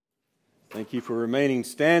Thank you for remaining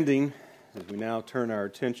standing as we now turn our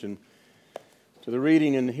attention to the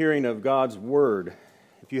reading and hearing of God's Word.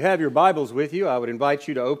 If you have your Bibles with you, I would invite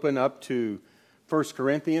you to open up to 1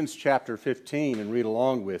 Corinthians chapter 15 and read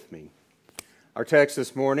along with me. Our text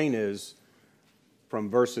this morning is from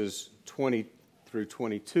verses 20 through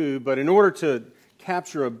 22, but in order to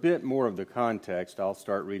capture a bit more of the context, I'll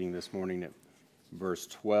start reading this morning at verse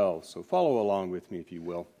 12. So follow along with me if you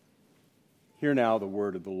will. Hear now the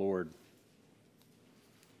word of the Lord.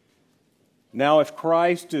 Now, if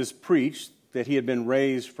Christ is preached that he had been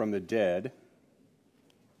raised from the dead,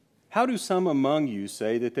 how do some among you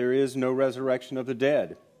say that there is no resurrection of the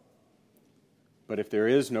dead? But if there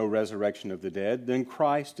is no resurrection of the dead, then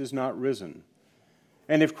Christ is not risen.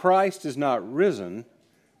 And if Christ is not risen,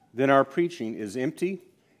 then our preaching is empty,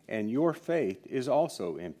 and your faith is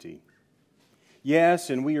also empty. Yes,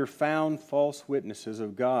 and we are found false witnesses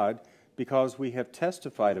of God, because we have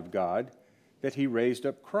testified of God that he raised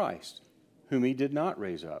up Christ, whom he did not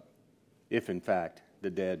raise up, if in fact the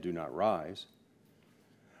dead do not rise.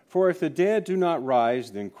 For if the dead do not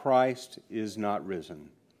rise, then Christ is not risen.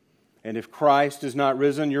 And if Christ is not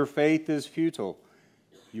risen, your faith is futile.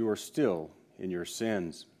 You are still in your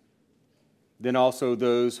sins. Then also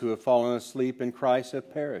those who have fallen asleep in Christ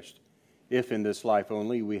have perished. If in this life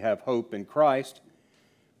only we have hope in Christ,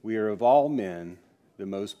 we are of all men the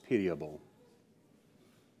most pitiable.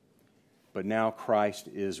 But now Christ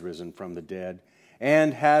is risen from the dead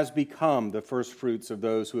and has become the firstfruits of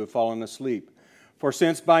those who have fallen asleep. For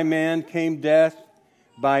since by man came death,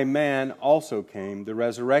 by man also came the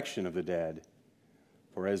resurrection of the dead.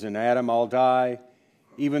 For as in Adam all die,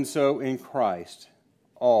 even so in Christ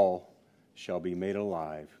all shall be made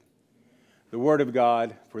alive. The word of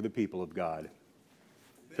God for the people of God.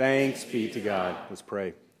 Thanks be to God. Let's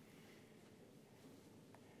pray.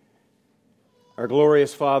 Our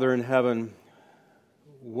glorious Father in heaven,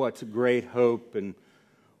 what great hope and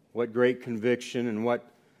what great conviction and what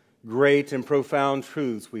great and profound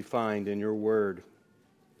truths we find in your word.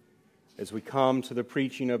 As we come to the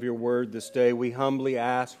preaching of your word this day, we humbly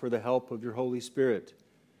ask for the help of your Holy Spirit.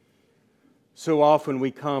 So often we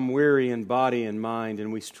come weary in body and mind,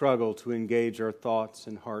 and we struggle to engage our thoughts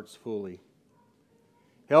and hearts fully.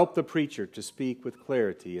 Help the preacher to speak with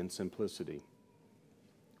clarity and simplicity.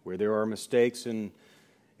 Where there are mistakes in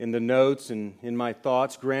the notes and in my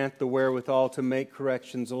thoughts, grant the wherewithal to make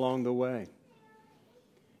corrections along the way.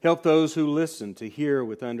 Help those who listen to hear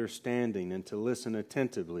with understanding and to listen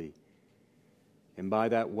attentively. And by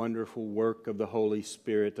that wonderful work of the Holy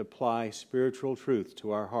Spirit, apply spiritual truth to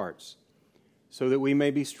our hearts so that we may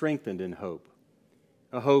be strengthened in hope,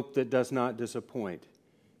 a hope that does not disappoint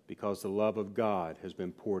because the love of God has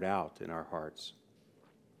been poured out in our hearts.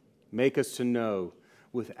 Make us to know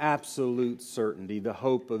with absolute certainty the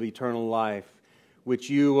hope of eternal life, which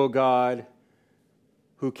you, O God,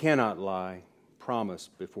 who cannot lie,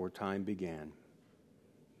 promised before time began.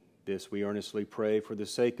 This we earnestly pray for the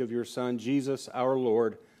sake of your Son, Jesus, our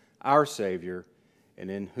Lord, our Savior,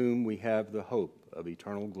 and in whom we have the hope of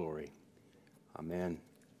eternal glory. Amen.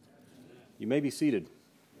 You may be seated.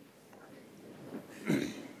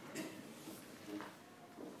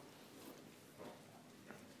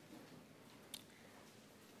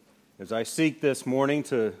 As I seek this morning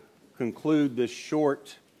to conclude this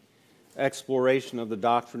short exploration of the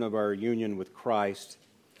doctrine of our union with Christ,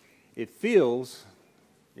 it feels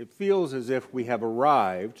as if we have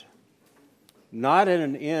arrived not at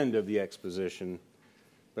an end of the exposition,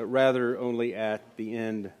 but rather only at the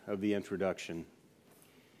end of the introduction.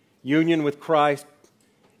 Union with Christ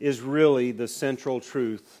is really the central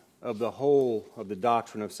truth of the whole of the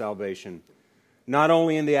doctrine of salvation, not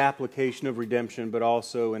only in the application of redemption, but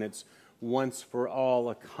also in its once-for-all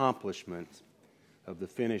accomplishment of the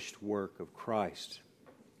finished work of Christ.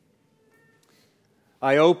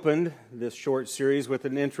 I opened this short series with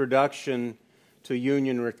an introduction to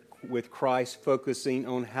union with Christ, focusing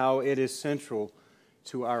on how it is central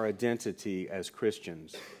to our identity as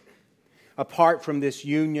Christians. Apart from this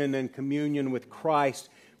union and communion with Christ,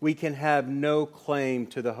 we can have no claim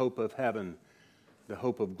to the hope of heaven, the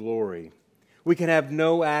hope of glory. We can have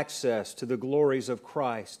no access to the glories of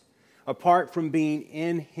Christ. Apart from being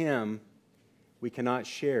in Him, we cannot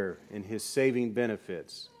share in His saving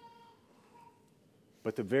benefits.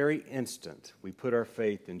 But the very instant we put our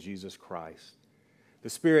faith in Jesus Christ, the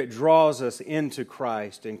Spirit draws us into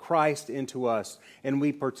Christ and Christ into us, and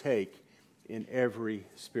we partake in every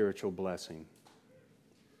spiritual blessing.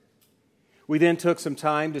 We then took some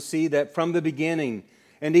time to see that from the beginning,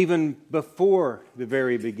 and even before the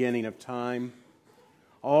very beginning of time,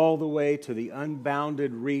 all the way to the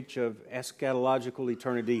unbounded reach of eschatological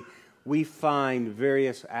eternity, we find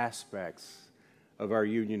various aspects of our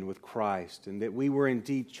union with Christ, and that we were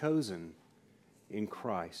indeed chosen in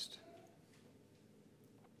Christ.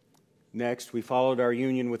 Next, we followed our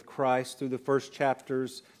union with Christ through the first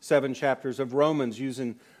 7 chapters of Romans,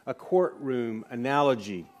 using a courtroom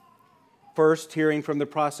analogy. First, hearing from the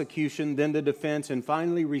prosecution, then the defense, and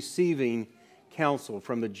finally receiving counsel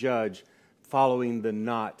from the judge following the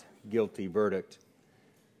not guilty verdict.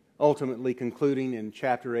 Ultimately concluding in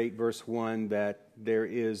chapter 8, verse 1, that there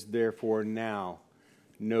is therefore now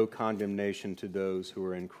no condemnation to those who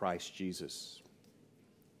are in Christ Jesus.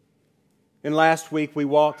 And last week we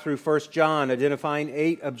walked through 1 John, identifying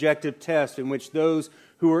 8 objective tests in which those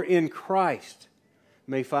who are in Christ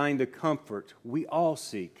may find the comfort we all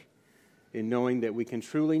seek in knowing that we can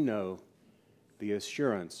truly know the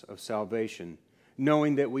assurance of salvation,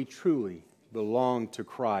 knowing that we truly belong to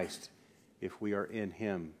Christ if we are in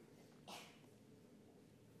Him.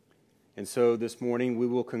 And so this morning we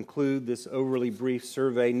will conclude this overly brief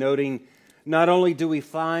survey noting not only do we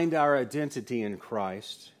find our identity in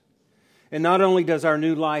Christ, and not only does our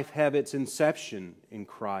new life have its inception in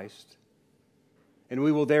Christ, and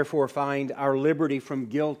we will therefore find our liberty from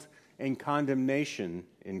guilt and condemnation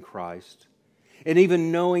in Christ, and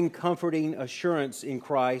even knowing comforting assurance in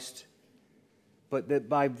Christ, but that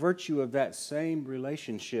by virtue of that same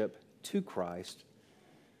relationship to Christ,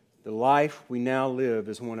 the life we now live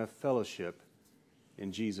is one of fellowship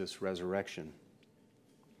in Jesus' resurrection.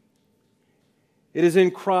 It is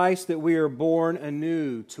in Christ that we are born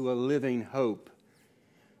anew to a living hope.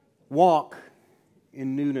 Walk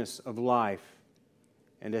in newness of life,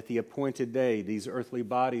 and at the appointed day, these earthly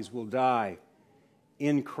bodies will die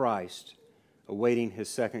in Christ, awaiting His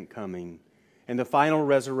second coming and the final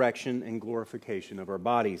resurrection and glorification of our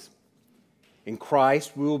bodies. In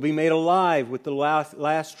Christ, we will be made alive with the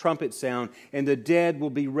last trumpet sound, and the dead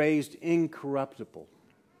will be raised incorruptible.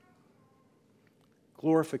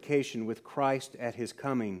 Glorification with Christ at His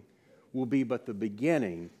coming will be but the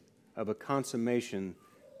beginning of a consummation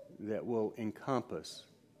that will encompass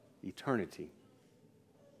eternity.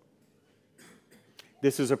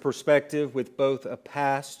 This is a perspective with both a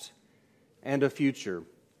past and a future,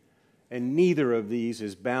 and neither of these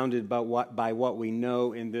is bounded by what we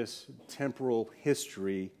know in this temporal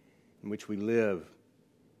history in which we live.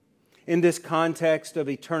 In this context of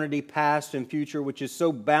eternity past and future, which is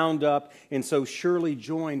so bound up and so surely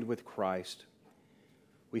joined with Christ,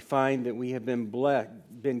 we find that we have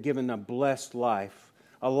been given a blessed life,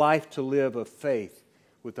 a life to live of faith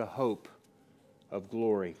with a hope of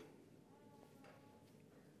glory.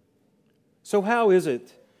 So how is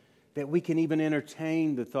it that we can even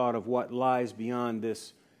entertain the thought of what lies beyond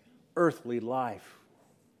this earthly life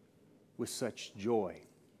with such joy?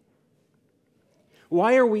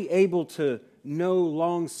 Why are we able to know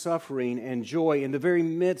long-suffering and joy in the very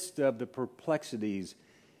midst of the perplexities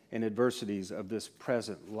and adversities of this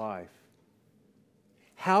present life?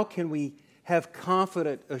 How can we have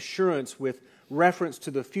confident assurance with reference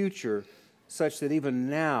to the future such that even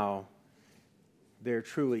now there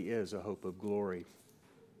truly is a hope of glory?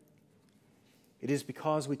 It is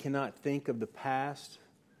because we cannot think of the past,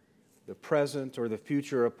 the present, or the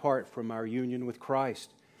future apart from our union with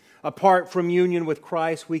Christ. Apart from union with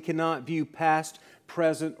Christ, we cannot view past,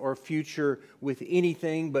 present, or future with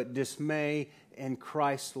anything but dismay and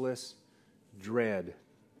Christless dread.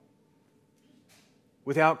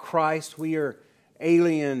 Without Christ, we are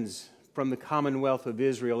aliens from the commonwealth of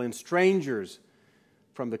Israel and strangers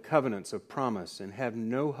from the covenants of promise, and have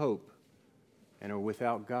no hope and are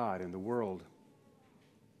without God in the world.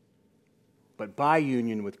 But by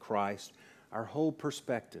union with Christ, our whole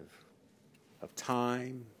perspective of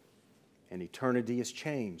time and eternity is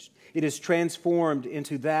changed. It is transformed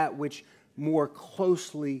into that which more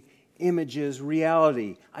closely images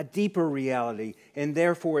reality, a deeper reality, and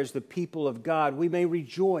therefore as the people of God, we may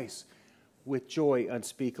rejoice with joy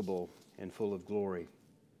unspeakable and full of glory.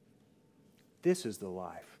 This is the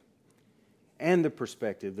life and the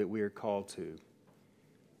perspective that we are called to.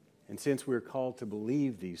 And since we are called to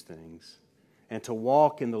believe these things and to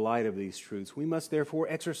walk in the light of these truths, we must therefore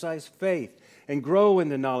exercise faith and grow in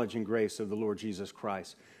the knowledge and grace of the Lord Jesus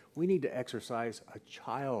Christ. We need to exercise a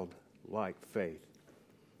childlike faith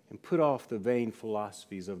and put off the vain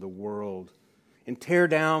philosophies of the world and tear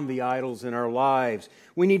down the idols in our lives.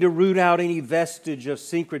 We need to root out any vestige of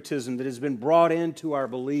syncretism that has been brought into our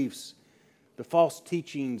beliefs, the false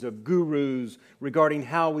teachings of gurus regarding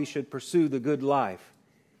how we should pursue the good life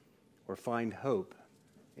or find hope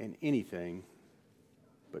in anything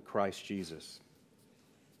but Christ Jesus.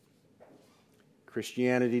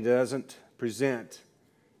 Christianity doesn't present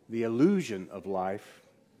the illusion of life,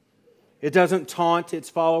 It doesn't taunt its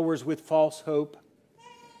followers with false hope.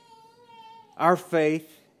 Our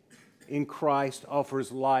faith in Christ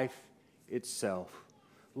offers life itself,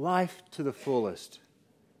 life to the fullest.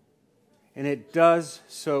 And it does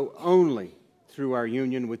so only through our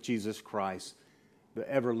union with Jesus Christ, the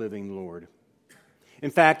ever-living Lord.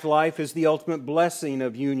 In fact, life is the ultimate blessing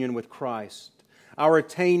of union with Christ. Our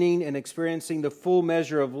attaining and experiencing the full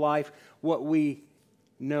measure of life, what we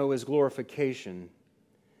know as glorification,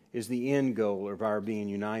 is the end goal of our being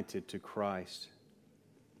united to Christ.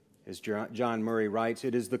 As John Murray writes,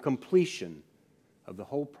 it is the completion of the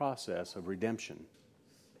whole process of redemption.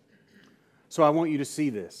 So I want you to see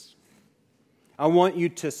this. I want you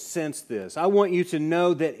to sense this. I want you to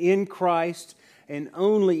know that in Christ and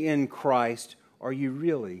only in Christ are you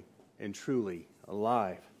really and truly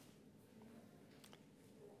alive.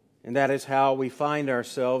 And that is how we find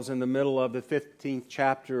ourselves in the middle of the 15th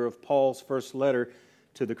chapter of Paul's first letter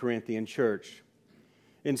to the Corinthian church.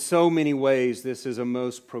 In so many ways, this is a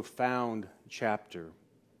most profound chapter.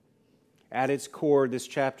 At its core, this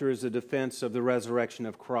chapter is a defense of the resurrection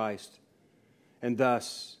of Christ, and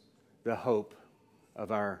thus the hope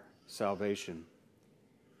of our salvation.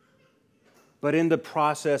 But in the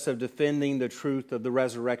process of defending the truth of the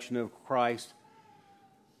resurrection of Christ,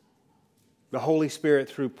 the Holy Spirit,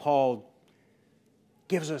 through Paul,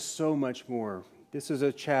 gives us so much more. This is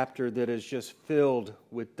a chapter that is just filled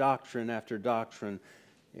with doctrine after doctrine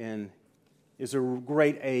and is a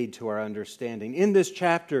great aid to our understanding. In this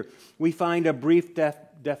chapter, we find a brief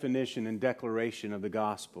definition and declaration of the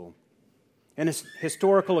gospel, an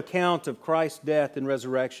historical account of Christ's death and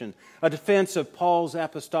resurrection, a defense of Paul's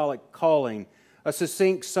apostolic calling, a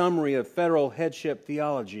succinct summary of federal headship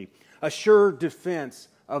theology, a sure defense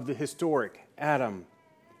of the historic Adam,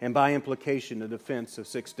 and by implication, a defense of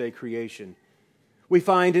six-day creation. We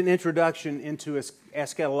find an introduction into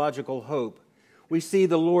eschatological hope. We see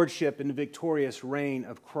the lordship and victorious reign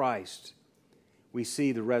of Christ. We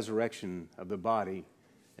see the resurrection of the body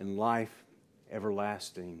and life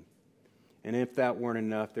everlasting. And if that weren't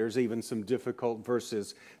enough, there's even some difficult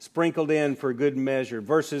verses sprinkled in for good measure,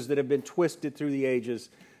 verses that have been twisted through the ages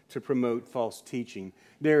to promote false teaching.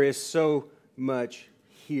 There is so much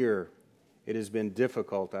here. It has been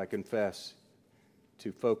difficult, I confess,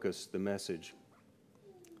 to focus the message.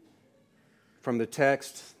 From the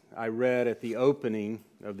text I read at the opening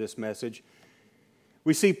of this message,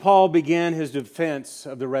 we see Paul begin his defense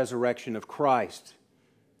of the resurrection of Christ.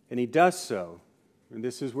 And he does so, and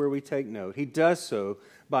this is where we take note, he does so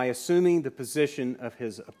by assuming the position of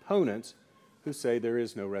his opponents who say there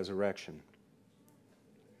is no resurrection.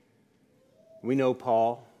 We know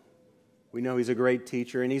Paul. We know he's a great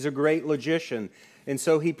teacher and he's a great logician. And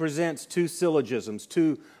so he presents two syllogisms,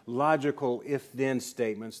 two logical if-then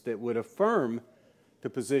statements that would affirm the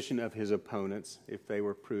position of his opponents if they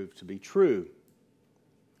were proved to be true.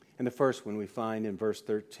 And the first one we find in verse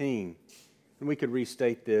 13. And we could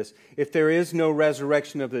restate this. If there is no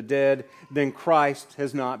resurrection of the dead, then Christ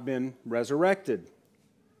has not been resurrected.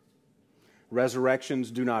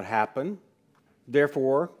 Resurrections do not happen.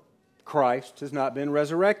 Therefore, Christ has not been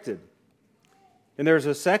resurrected. And there's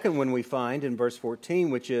a second one we find in verse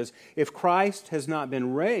 14, which is, if Christ has not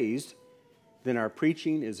been raised, then our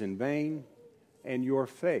preaching is in vain, and your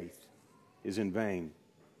faith is in vain.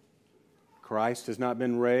 Christ has not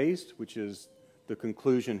been raised, which is the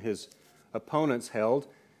conclusion his opponents held.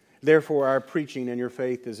 Therefore, our preaching and your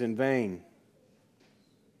faith is in vain.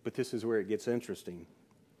 But this is where it gets interesting.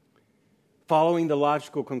 Following the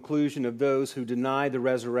logical conclusion of those who deny the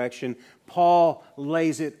resurrection, Paul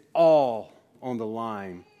lays it all on the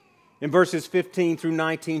line. In verses 15 through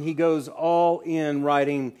 19, he goes all in,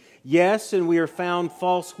 writing, yes, and we are found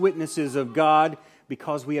false witnesses of God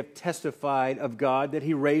because we have testified of God that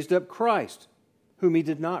he raised up Christ, whom he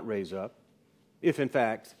did not raise up, if in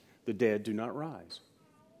fact the dead do not rise.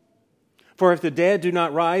 For if the dead do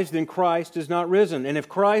not rise, then Christ is not risen. And if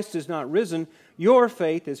Christ is not risen, your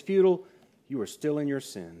faith is futile. You are still in your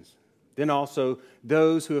sins. Then also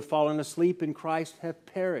those who have fallen asleep in Christ have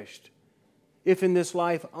perished. If in this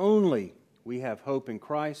life only we have hope in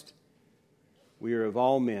Christ, we are of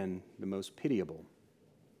all men the most pitiable.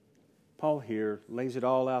 Paul here lays it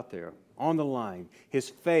all out there on the line. His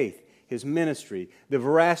faith, his ministry, the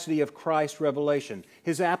veracity of Christ's revelation,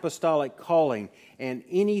 his apostolic calling, and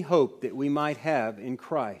any hope that we might have in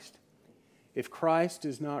Christ. If Christ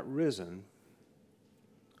is not risen,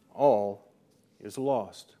 all is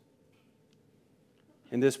lost.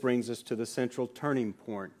 And this brings us to the central turning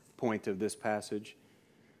point of this passage,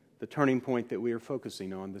 the turning point that we are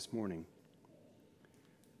focusing on this morning.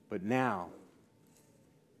 But now,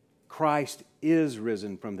 Christ is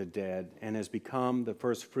risen from the dead and has become the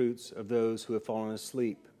firstfruits of those who have fallen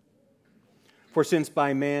asleep. For since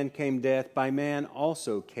by man came death, by man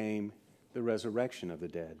also came the resurrection of the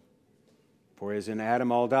dead. For as in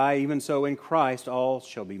Adam all die, even so in Christ all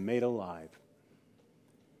shall be made alive.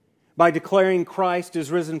 By declaring Christ is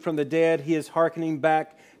risen from the dead, he is hearkening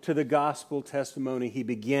back to the gospel testimony he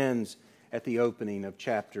begins at the opening of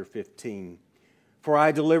chapter 15. For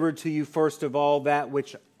I delivered to you first of all that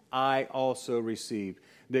which I also received,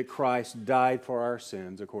 that Christ died for our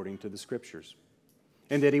sins according to the Scriptures,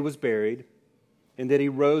 and that he was buried, and that he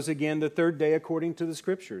rose again the third day according to the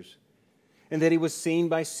Scriptures, and that he was seen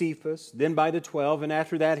by Cephas, then by the 12, and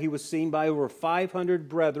after that he was seen by over 500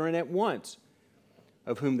 brethren at once,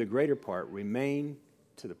 of whom the greater part remain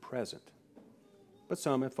to the present, but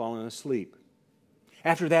some have fallen asleep.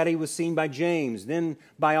 After that he was seen by James, then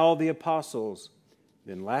by all the apostles.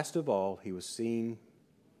 Then last of all he was seen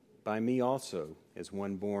by me also, as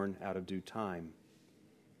one born out of due time.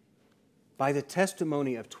 By the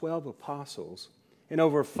testimony of 12 apostles and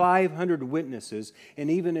over 500 witnesses,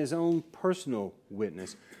 and even his own personal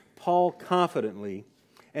witness, Paul confidently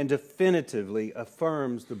and definitively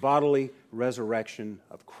affirms the bodily resurrection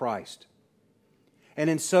of Christ.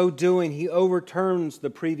 And in so doing, he overturns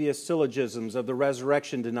the previous syllogisms of the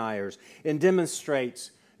resurrection deniers and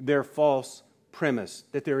demonstrates their false premise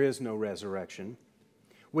that there is no resurrection,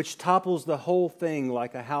 which topples the whole thing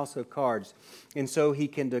like a house of cards. And so he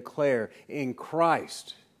can declare, in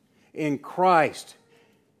Christ,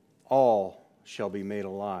 all shall be made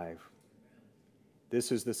alive.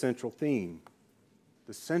 This is the central theme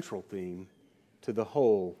to the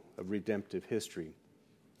whole of redemptive history.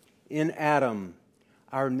 In Adam,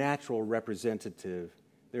 our natural representative,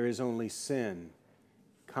 there is only sin,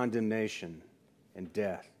 condemnation, and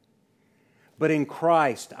death. But in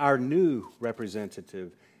Christ, our new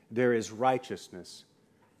representative, there is righteousness,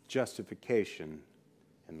 justification,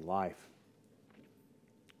 and life.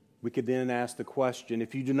 We could then ask the question,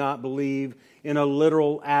 if you do not believe in a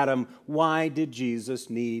literal Adam, why did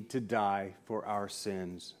Jesus need to die for our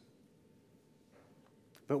sins?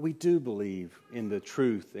 But we do believe in the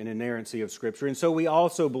truth and inerrancy of Scripture, and so we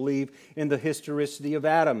also believe in the historicity of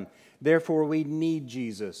Adam. Therefore, we need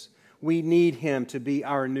Jesus. We need him to be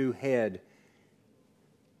our new head.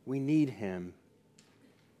 We need him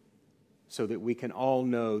so that we can all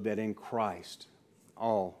know that in Christ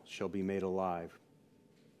all shall be made alive.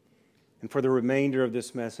 And for the remainder of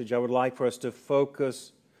this message, I would like for us to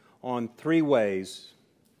focus on three ways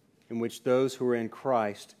in which those who are in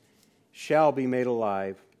Christ shall be made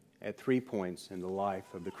alive at 3 points in the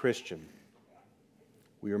life of the Christian.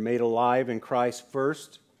 We are made alive in Christ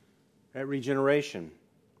first at regeneration,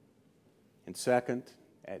 and second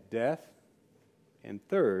at death, and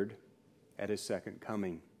third at his second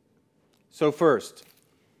coming. So first,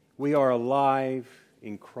 we are alive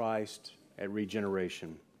in Christ at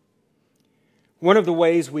regeneration. One of the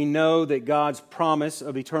ways we know that God's promise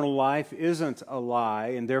of eternal life isn't a lie,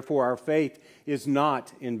 and therefore our faith is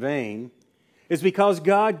not in vain, is because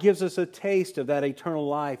God gives us a taste of that eternal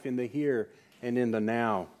life in the here and in the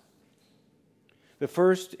now. The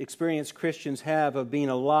first experience Christians have of being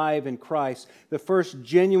alive in Christ, the first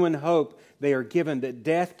genuine hope they are given that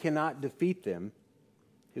death cannot defeat them,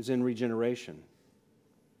 is in regeneration.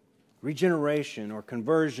 Regeneration or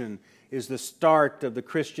conversion is the start of the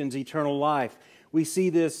Christian's eternal life. We see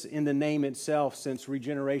this in the name itself, since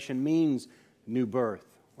regeneration means new birth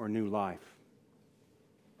or new life.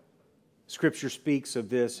 Scripture speaks of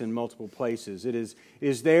this in multiple places. It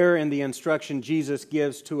is there in the instruction Jesus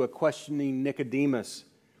gives to a questioning Nicodemus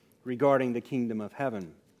regarding the kingdom of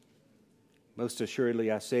heaven. Most assuredly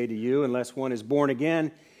I say to you, unless one is born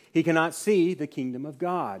again, he cannot see the kingdom of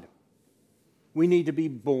God. We need to be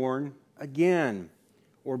born again,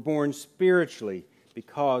 or born spiritually,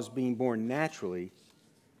 because being born naturally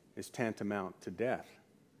is tantamount to death.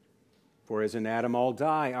 For as in Adam all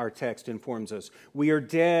die, our text informs us, we are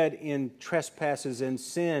dead in trespasses and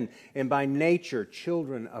sin, and by nature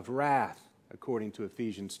children of wrath, according to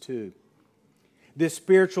Ephesians 2. This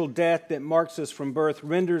spiritual death that marks us from birth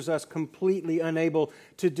renders us completely unable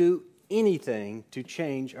to do anything to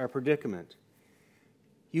change our predicament.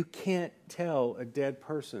 You can't tell a dead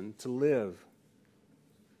person to live.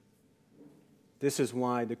 This is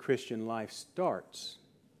why the Christian life starts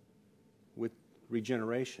with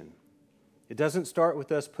regeneration. It doesn't start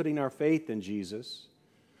with us putting our faith in Jesus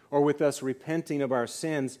or with us repenting of our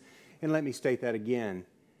sins. And let me state that again.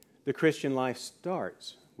 The Christian life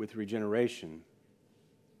starts with regeneration,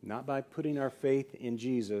 not by putting our faith in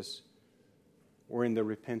Jesus or in the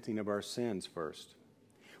repenting of our sins first.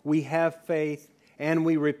 We have faith and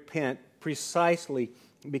we repent precisely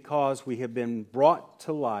because we have been brought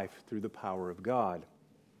to life through the power of God,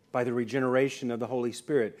 by the regeneration of the Holy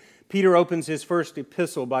Spirit. Peter opens his first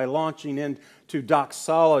epistle by launching into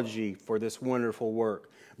doxology for this wonderful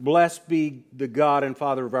work. Blessed be the God and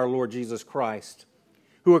Father of our Lord Jesus Christ,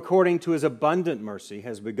 who according to His abundant mercy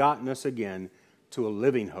has begotten us again to a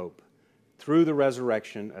living hope through the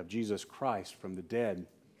resurrection of Jesus Christ from the dead.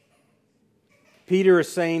 Peter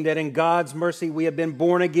is saying that in God's mercy we have been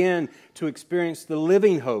born again to experience the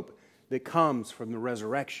living hope that comes from the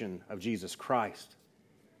resurrection of Jesus Christ.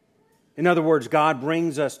 In other words, God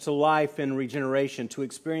brings us to life and regeneration to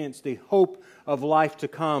experience the hope of life to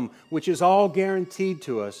come, which is all guaranteed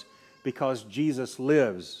to us because Jesus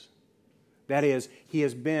lives. That is, He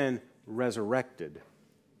has been resurrected.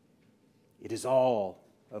 It is all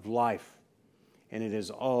of life, and it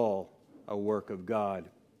is all a work of God.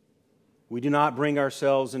 We do not bring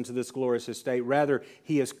ourselves into this glorious estate. Rather,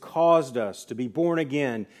 He has caused us to be born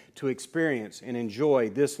again to experience and enjoy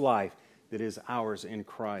this life that is ours in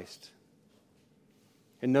Christ.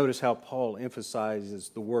 And notice how Paul emphasizes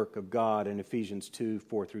the work of God in Ephesians 2,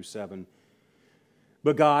 4 through 7.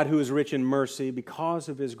 But God, who is rich in mercy, because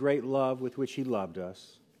of His great love with which He loved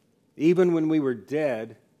us, even when we were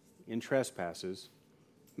dead in trespasses,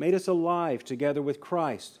 made us alive together with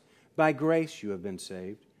Christ. By grace you have been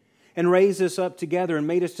saved, and raised us up together and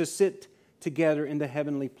made us to sit together in the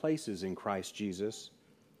heavenly places in Christ Jesus,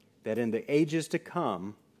 that in the ages to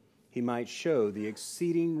come He might show the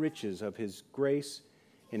exceeding riches of His grace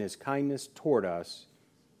in His kindness toward us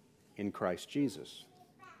in Christ Jesus.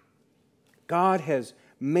 God has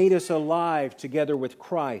made us alive together with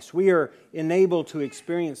Christ. We are enabled to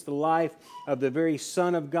experience the life of the very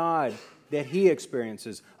Son of God that He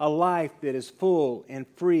experiences, a life that is full and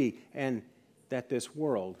free and that this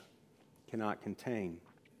world cannot contain.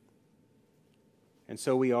 And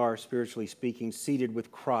so we are, spiritually speaking, seated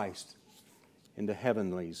with Christ in the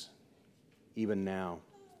heavenlies, even now.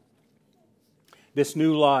 This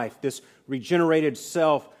new life, this regenerated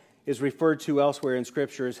self, is referred to elsewhere in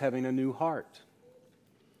Scripture as having a new heart.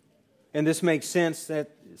 And this makes sense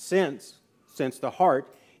since the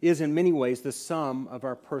heart is in many ways the sum of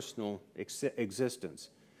our personal existence.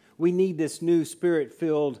 We need this new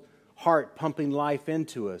Spirit-filled heart pumping life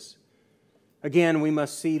into us. Again, we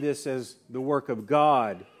must see this as the work of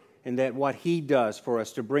God and that what He does for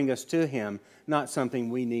us to bring us to Him, not something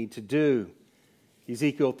we need to do.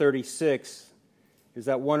 Ezekiel 36 is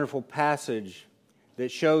that wonderful passage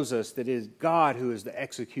that shows us that it is God who is the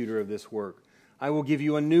executor of this work. I will give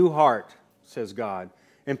you a new heart, says God,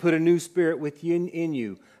 and put a new spirit within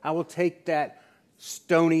you. I will take that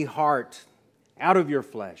stony heart out of your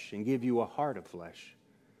flesh and give you a heart of flesh.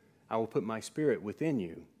 I will put my spirit within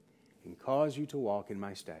you and cause you to walk in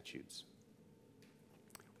my statutes.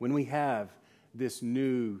 When we have this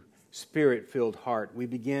new Spirit-filled heart, we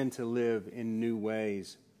begin to live in new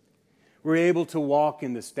ways. We're able to walk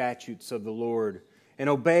in the statutes of the Lord and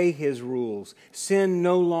obey His rules. Sin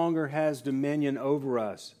no longer has dominion over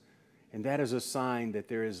us, and that is a sign that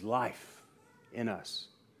there is life in us.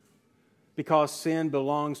 Because sin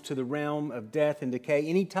belongs to the realm of death and decay,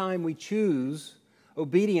 anytime we choose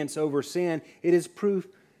obedience over sin, it is proof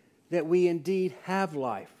that we indeed have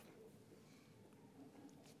life.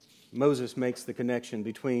 Moses makes the connection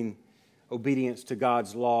between obedience to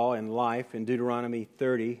God's law and life in Deuteronomy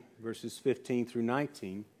 30, verses 15 through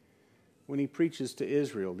 19, when he preaches to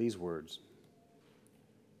Israel these words.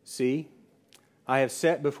 See, I have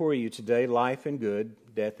set before you today life and good,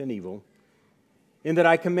 death and evil, in that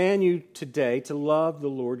I command you today to love the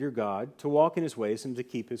Lord your God, to walk in His ways and to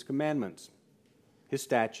keep His commandments, His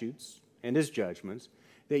statutes and His judgments,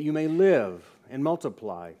 that you may live and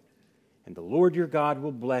multiply, and the Lord your God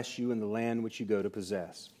will bless you in the land which you go to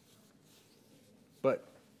possess. But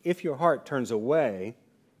if your heart turns away,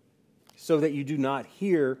 so that you do not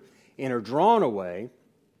hear and are drawn away,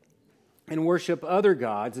 and worship other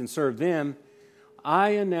gods and serve them, I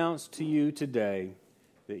announce to you today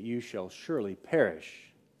that you shall surely perish.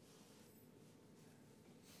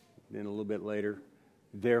 Then a little bit later,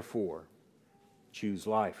 therefore, choose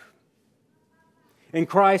life. And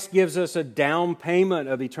Christ gives us a down payment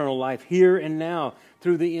of eternal life here and now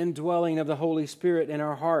through the indwelling of the Holy Spirit in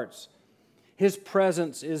our hearts. His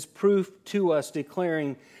presence is proof to us,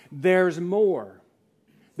 declaring, there's more.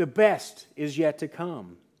 The best is yet to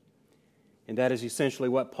come. And that is essentially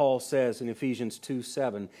what Paul says in Ephesians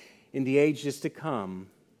 2:7. In the ages to come,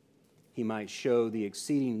 He might show the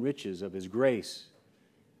exceeding riches of His grace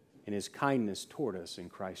and His kindness toward us in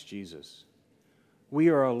Christ Jesus. We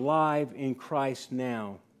are alive in Christ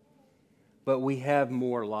now, but we have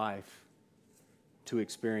more life. to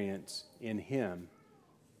experience in Him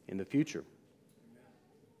in the future.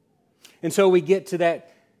 And so we get to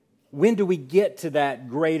that. When do we get to that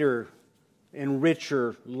greater and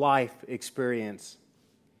richer life experience?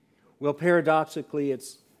 Well, paradoxically,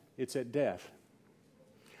 it's at death.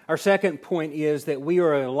 Our second point is that we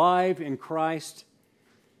are alive in Christ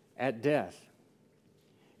at death.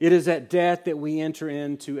 It is at death that we enter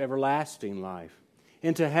into everlasting life,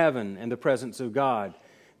 into heaven and the presence of God.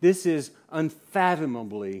 This is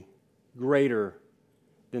unfathomably greater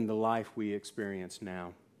than the life we experience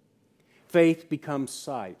now. Faith becomes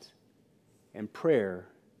sight, and prayer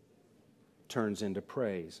turns into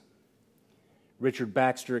praise. Richard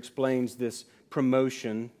Baxter explains this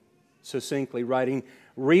promotion succinctly, writing,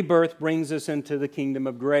 "Rebirth brings us into the kingdom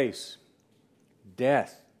of grace.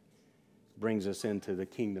 Death brings us into the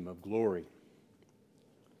kingdom of glory."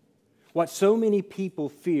 What so many people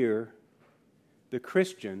fear, the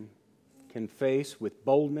Christian can face with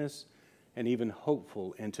boldness and even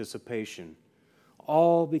hopeful anticipation,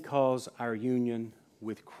 all because our union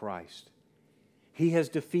with Christ. He has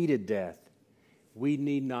defeated death. We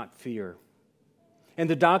need not fear. And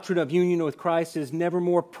the doctrine of union with Christ is never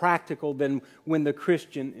more practical than when the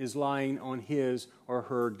Christian is lying on his or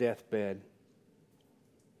her deathbed.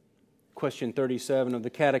 Question 37 of the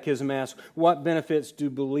Catechism asks, what benefits do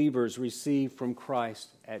believers receive from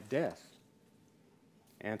Christ at death?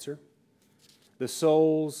 Answer, the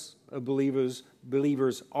souls of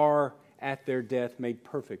believers are at their death made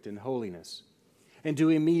perfect in holiness, and do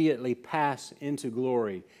immediately pass into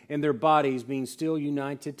glory, and their bodies, being still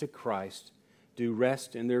united to Christ, do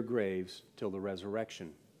rest in their graves till the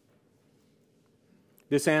resurrection.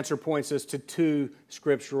 This answer points us to two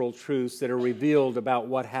scriptural truths that are revealed about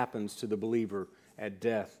what happens to the believer at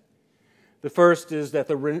death. The first is that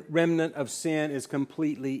the remnant of sin is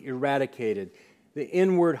completely eradicated. The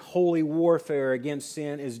inward holy warfare against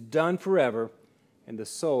sin is done forever, and the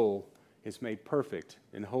soul is made perfect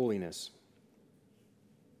in holiness.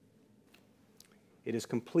 It is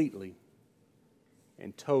completely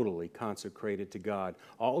and totally consecrated to God.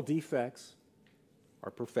 All defects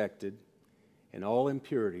are perfected, and all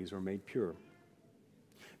impurities are made pure.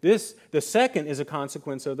 The second is a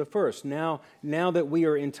consequence of the first. Now that we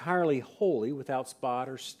are entirely holy, without spot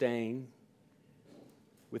or stain,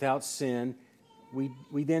 without sin,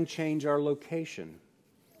 we then change our location.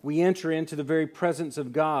 We enter into the very presence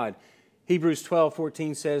of God. Hebrews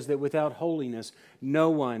 12:14 says that without holiness, no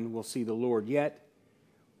one will see the Lord. Yet,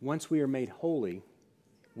 once we are made holy,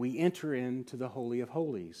 we enter into the Holy of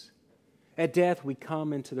Holies. At death, we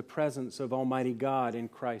come into the presence of Almighty God in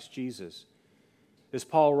Christ Jesus. As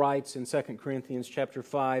Paul writes in 2 Corinthians chapter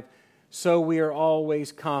 5, so we are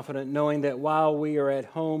always confident, knowing that while we are at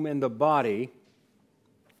home in the body,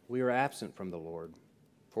 we are absent from the Lord,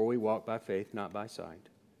 for we walk by faith, not by sight.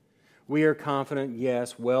 We are confident,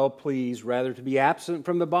 yes, well pleased, rather to be absent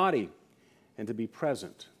from the body and to be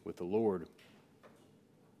present with the Lord.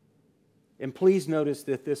 And please notice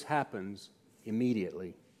that this happens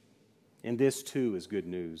immediately. And this too is good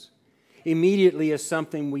news. Immediately is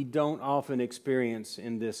something we don't often experience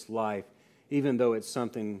in this life, even though it's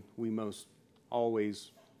something we most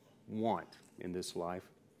always want in this life.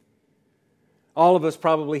 All of us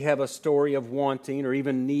probably have a story of wanting or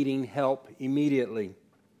even needing help immediately.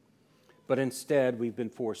 But instead, we've been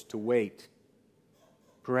forced to wait.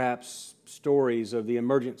 Perhaps stories of the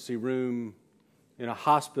emergency room in a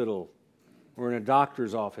hospital or in a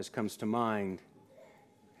doctor's office comes to mind.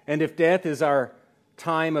 And if death is our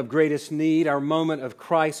time of greatest need, our moment of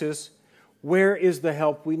crisis, where is the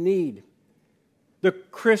help we need? The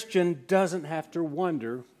Christian doesn't have to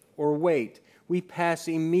wonder or wait. We pass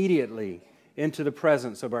immediately into the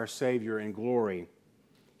presence of our Savior in glory.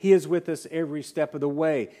 He is with us every step of the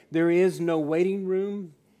way. There is no waiting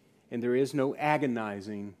room, and there is no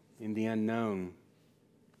agonizing in the unknown.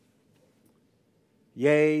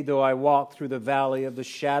 Yea, though I walk through the valley of the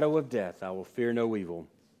shadow of death, I will fear no evil,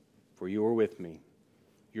 for you are with me.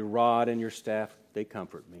 Your rod and your staff, they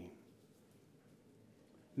comfort me.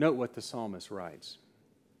 Note what the psalmist writes.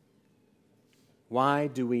 Why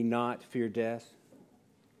do we not fear death?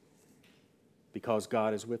 Because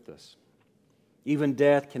God is with us. Even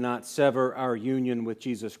death cannot sever our union with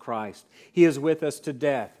Jesus Christ. He is with us to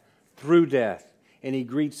death, through death, and He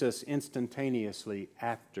greets us instantaneously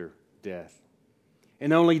after death.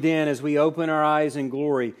 And only then, as we open our eyes in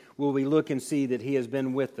glory, will we look and see that He has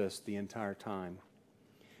been with us the entire time.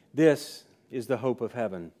 This is the hope of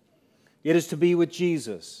heaven. It is to be with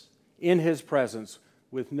Jesus, in His presence,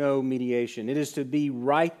 with no mediation. It is to be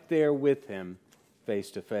right there with Him, face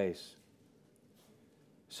to face.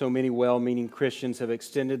 So many well-meaning Christians have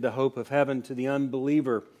extended the hope of heaven to the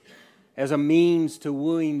unbeliever as a means to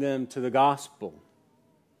wooing them to the gospel,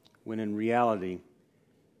 when in reality,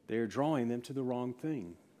 they are drawing them to the wrong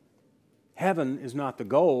thing. Heaven is not the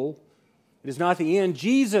goal. It is not the end.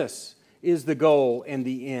 Jesus is the goal and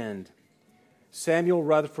the end. Samuel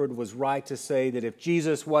Rutherford was right to say that if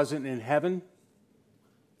Jesus wasn't in heaven,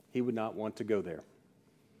 he would not want to go there.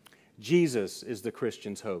 Jesus is the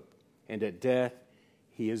Christian's hope, and at death,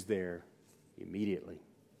 he is there immediately.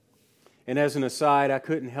 And as an aside, I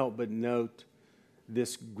couldn't help but note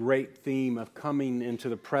this great theme of coming into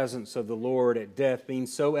the presence of the Lord at death being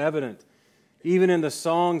so evident, even in the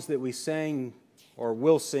songs that we sang or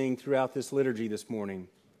will sing throughout this liturgy this morning.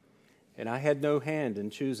 And I had no hand in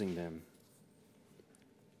choosing them.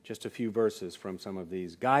 Just a few verses from some of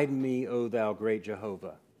these. Guide me, O thou great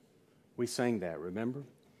Jehovah. We sang that, remember?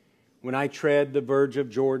 When I tread the verge of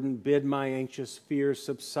Jordan, bid my anxious fears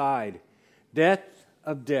subside. Death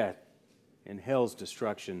of death and hell's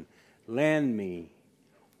destruction, land me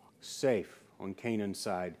safe on Canaan's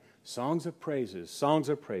side. Songs of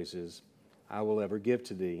praises I will ever give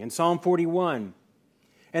to thee. In Psalm 41,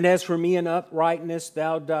 and as for me in uprightness,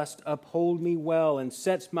 thou dost uphold me well, and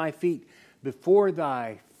sets my feet before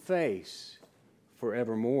thy face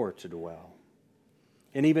forevermore to dwell.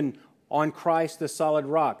 And even on Christ the solid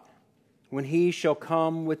rock, when he shall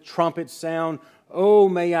come with trumpet sound, oh,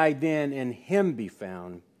 may I then in him be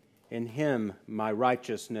found, in him my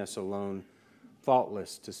righteousness alone,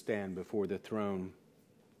 faultless to stand before the throne,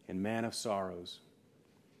 and man of sorrows.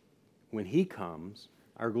 When he comes,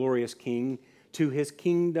 our glorious King, to his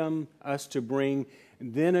kingdom us to bring,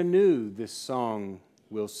 then anew this song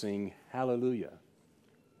we'll sing, hallelujah,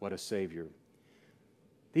 what a Savior.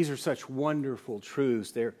 These are such wonderful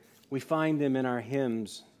truths. We find them in our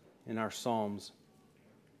hymns, in our psalms.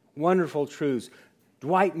 Wonderful truths.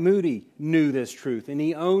 Dwight Moody knew this truth, and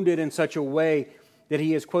he owned it in such a way that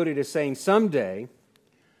he is quoted as saying, someday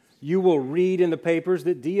you will read in the papers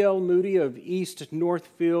that D.L. Moody of East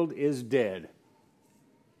Northfield is dead.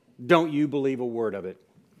 Don't you believe a word of it.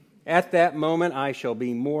 At that moment I shall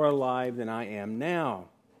be more alive than I am now.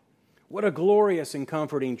 What a glorious and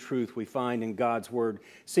comforting truth we find in God's Word,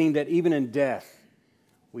 seeing that even in death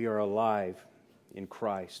we are alive in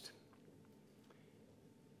Christ.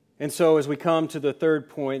 And so as we come to the third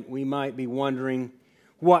point, we might be wondering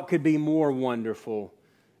what could be more wonderful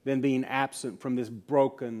than being absent from this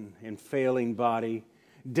broken and failing body,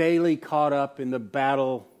 daily caught up in the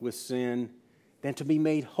battle with sin, than to be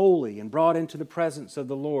made holy and brought into the presence of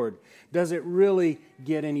the Lord. Does it really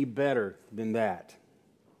get any better than that?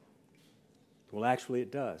 Well, actually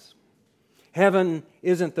it does. Heaven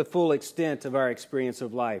isn't the full extent of our experience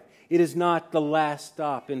of life. It is not the last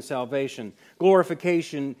stop in salvation.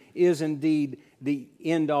 Glorification is indeed the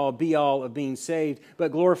end-all, be-all of being saved,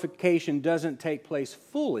 but glorification doesn't take place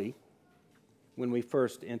fully when we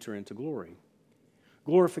first enter into glory.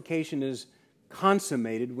 Glorification is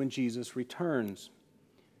consummated when Jesus returns.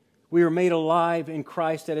 We are made alive in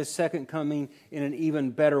Christ at His second coming in an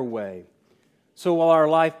even better way. So while our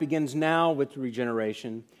life begins now with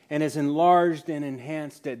regeneration and is enlarged and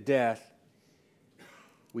enhanced at death,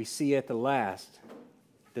 we see at the last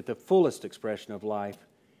that the fullest expression of life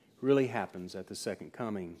really happens at the second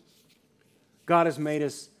coming. God has made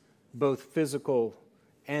us both physical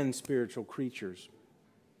and spiritual creatures.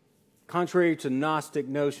 Contrary to Gnostic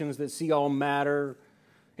notions that see all matter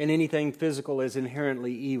and anything physical as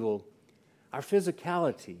inherently evil, our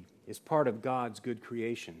physicality is part of God's good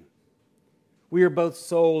creation. We are both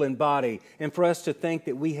soul and body, and for us to think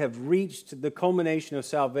that we have reached the culmination of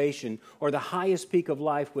salvation or the highest peak of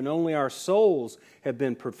life when only our souls have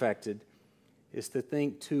been perfected is to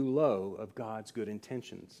think too low of God's good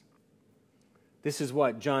intentions. This is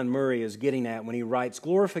what John Murray is getting at when he writes,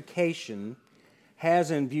 glorification has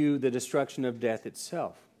in view the destruction of death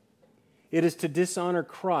itself. It is to dishonor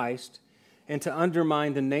Christ and to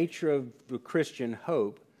undermine the nature of the Christian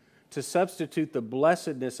hope, to substitute the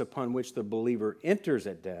blessedness upon which the believer enters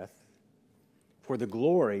at death for the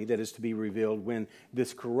glory that is to be revealed when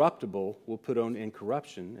this corruptible will put on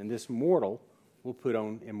incorruption and this mortal will put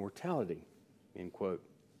on immortality. End quote.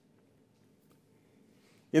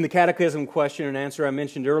 In the catechism question and answer I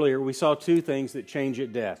mentioned earlier, we saw two things that change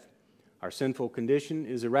at death. Our sinful condition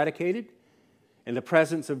is eradicated, and the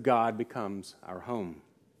presence of God becomes our home.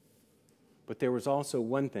 But there was also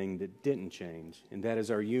one thing that didn't change, and that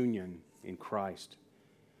is our union in Christ.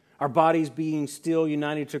 Our bodies being still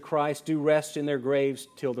united to Christ do rest in their graves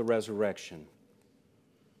till the resurrection.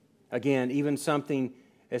 Again, even something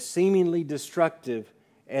as seemingly destructive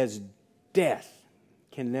as death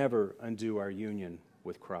can never undo our union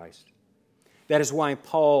with Christ. That is why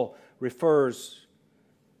Paul refers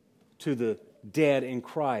to the dead in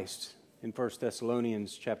Christ in 1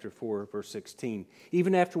 Thessalonians chapter 4, verse 16.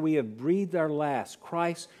 Even after we have breathed our last,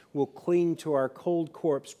 Christ will cling to our cold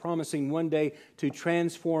corpse, promising one day to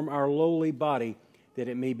transform our lowly body that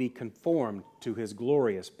it may be conformed to His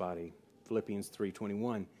glorious body. Philippians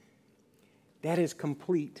 3:21. That is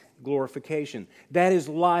complete glorification. That is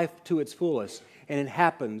life to its fullest, and it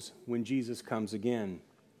happens when Jesus comes again.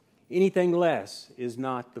 Anything less is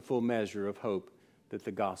not the full measure of hope that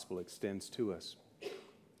the gospel extends to us.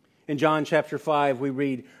 In John chapter 5, we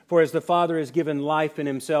read, "For as the Father has given life in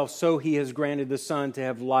Himself, so He has granted the Son to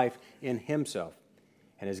have life in Himself,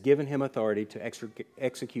 and has given Him authority to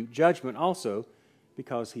execute judgment also,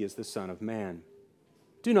 because He is the Son of Man.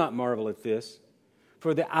 Do not marvel at this,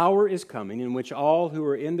 for the hour is coming in which all who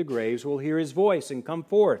are in the graves will hear His voice and come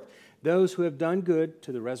forth, those who have done good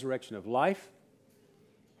to the resurrection of life,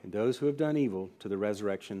 and those who have done evil to the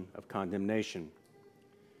resurrection of condemnation."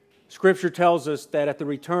 Scripture tells us that at the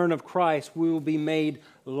return of Christ, we will be made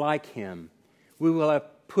like Him. We will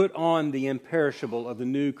have put on the imperishable of the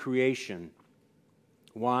new creation.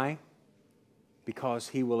 Why? Because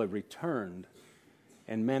He will have returned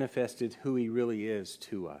and manifested who He really is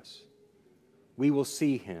to us. We will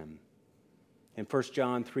see Him. And 1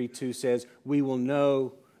 John 3:2 says, we will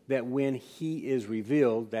know that when He is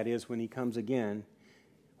revealed, that is, when He comes again,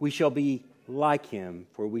 we shall be like Him,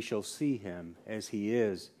 for we shall see Him as He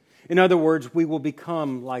is. In other words, we will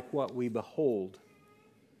become like what we behold.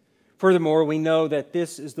 Furthermore, we know that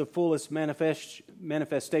this is the fullest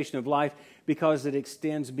manifestation of life because it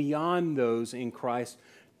extends beyond those in Christ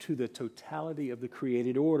to the totality of the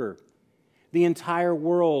created order. The entire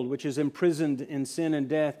world, which is imprisoned in sin and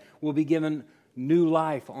death, will be given new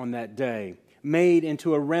life on that day, made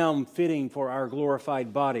into a realm fitting for our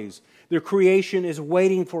glorified bodies. The creation is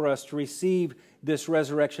waiting for us to receive this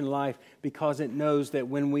resurrection life because it knows that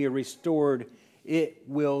when we are restored, it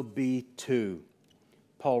will be too.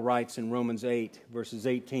 Paul writes in Romans 8, verses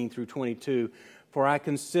 18 through 22, "For I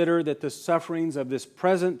consider that the sufferings of this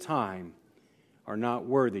present time are not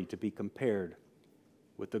worthy to be compared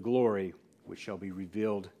with the glory which shall be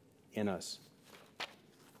revealed in us.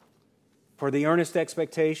 For the earnest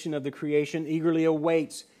expectation of the creation eagerly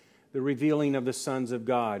awaits the revealing of the sons of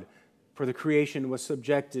God. For the creation was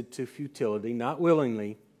subjected to futility, not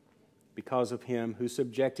willingly, because of Him who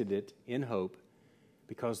subjected it in hope,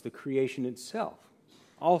 because the creation itself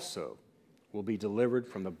also will be delivered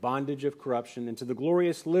from the bondage of corruption into the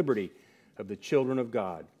glorious liberty of the children of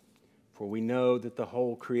God. For we know that the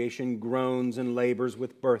whole creation groans and labors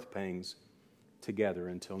with birth pangs together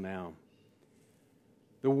until now."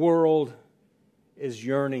 The world is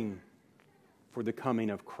yearning for the coming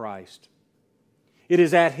of Christ. It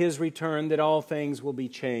is at His return that all things will be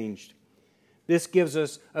changed. This gives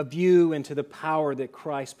us a view into the power that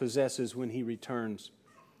Christ possesses when He returns.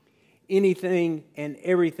 Anything and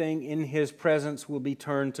everything in His presence will be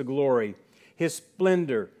turned to glory. His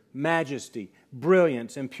splendor, majesty,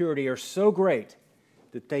 brilliance, and purity are so great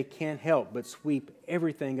that they can't help but sweep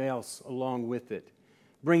everything else along with it,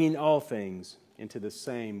 bringing all things into the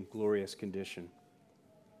same glorious condition.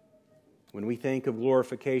 When we think of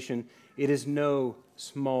glorification, it is no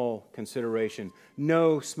small consideration,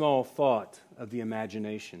 no small thought of the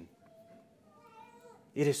imagination.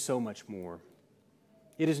 It is so much more.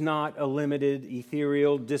 It is not a limited,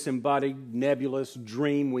 ethereal, disembodied, nebulous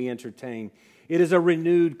dream we entertain. It is a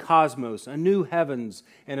renewed cosmos, a new heavens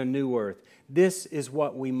and a new earth. This is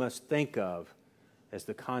what we must think of as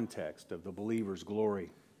the context of the believer's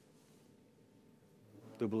glory,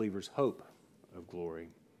 the believer's hope of glory.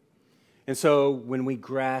 And so when we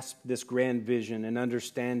grasp this grand vision and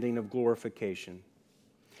understanding of glorification,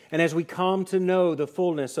 and as we come to know the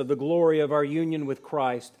fullness of the glory of our union with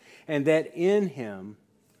Christ, and that in Him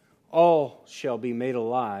all shall be made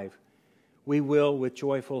alive, we will, with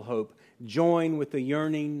joyful hope, join with the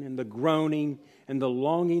yearning and the groaning and the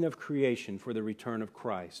longing of creation for the return of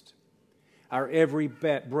Christ. Our every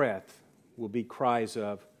breath will be cries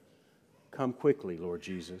of, "Come quickly, Lord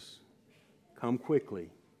Jesus. Come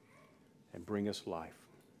quickly and bring us life."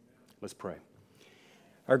 Let's pray.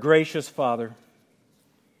 Our gracious Father,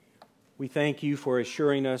 we thank You for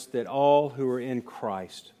assuring us that all who are in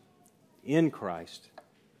Christ,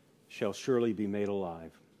 shall surely be made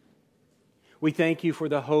alive. We thank You for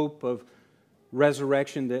the hope of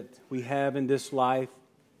resurrection that we have in this life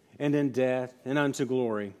and in death and unto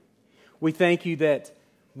glory. We thank You that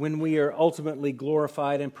when we are ultimately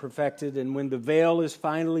glorified and perfected, and when the veil is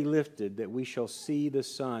finally lifted, that we shall see the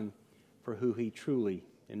Son for who He truly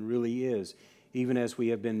and really is, even as we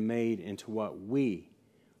have been made into what we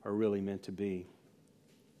are really meant to be.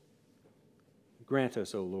 Grant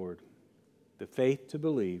us, O Lord, the faith to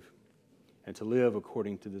believe and to live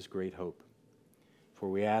according to this great hope. For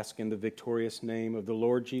we ask in the victorious name of the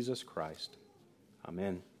Lord Jesus Christ.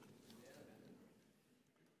 Amen.